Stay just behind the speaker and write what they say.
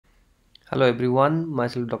Hello everyone,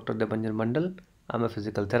 myself Dr. Debanjan Mandal. I'm a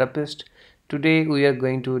physical therapist. Today we are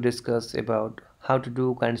going to discuss about how to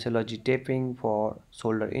do kinesiology taping for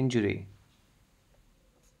shoulder injury.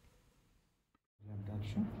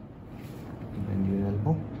 Abduction. Bend your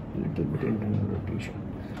elbow, little bit internal rotation.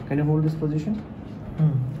 Can you hold this position?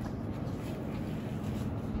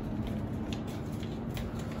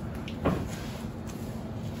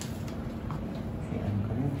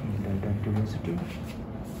 Anchoring, delta activity.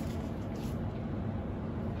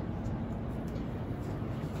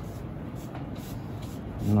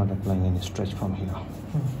 Not applying any stretch from here.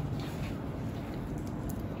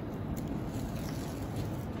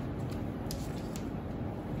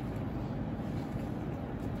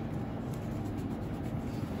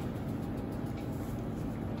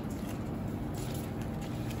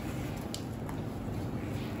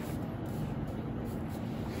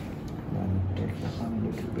 Then take the arm a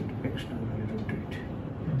little bit externally rotate.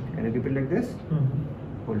 Can you keep it like this?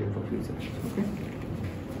 Hold it for a few seconds, okay?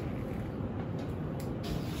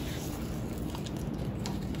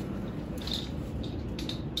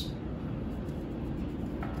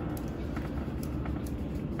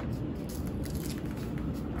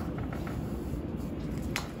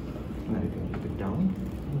 Now you can keep it down.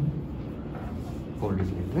 Hold it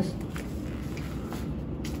like this.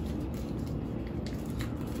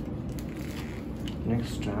 Next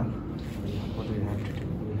step, what do we have to do?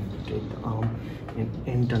 We have to take the arm in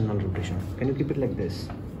internal rotation. Can you keep it like this?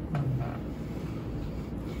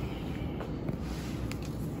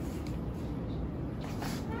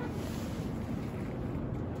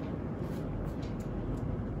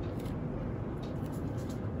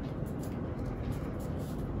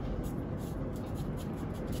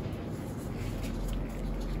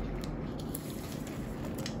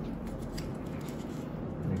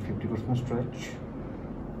 Like 50% stretch,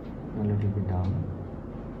 a little bit down.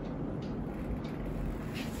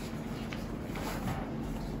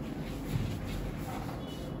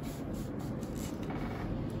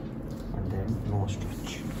 And then no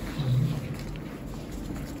stretch.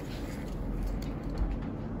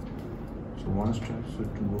 So one stretch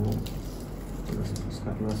should go to the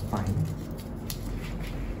scapular spine.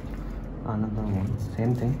 Another one,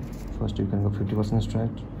 same thing. First you can go 50%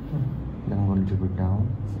 stretch. Then go a little bit down,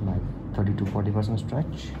 like 30 to 40%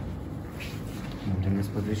 stretch. Maintain this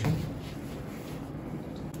position.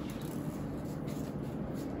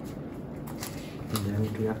 And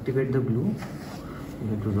then to activate the glue, you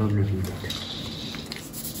have to rub a little bit.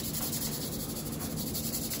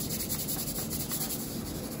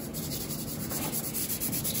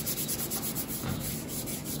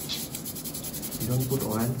 You don't put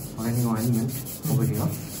oil or any ointment over here.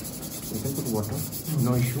 You can put water,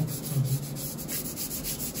 no issue.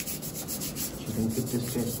 You can keep this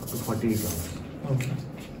step up to 48 hours. Okay.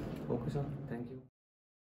 Okay, sir. Thank you.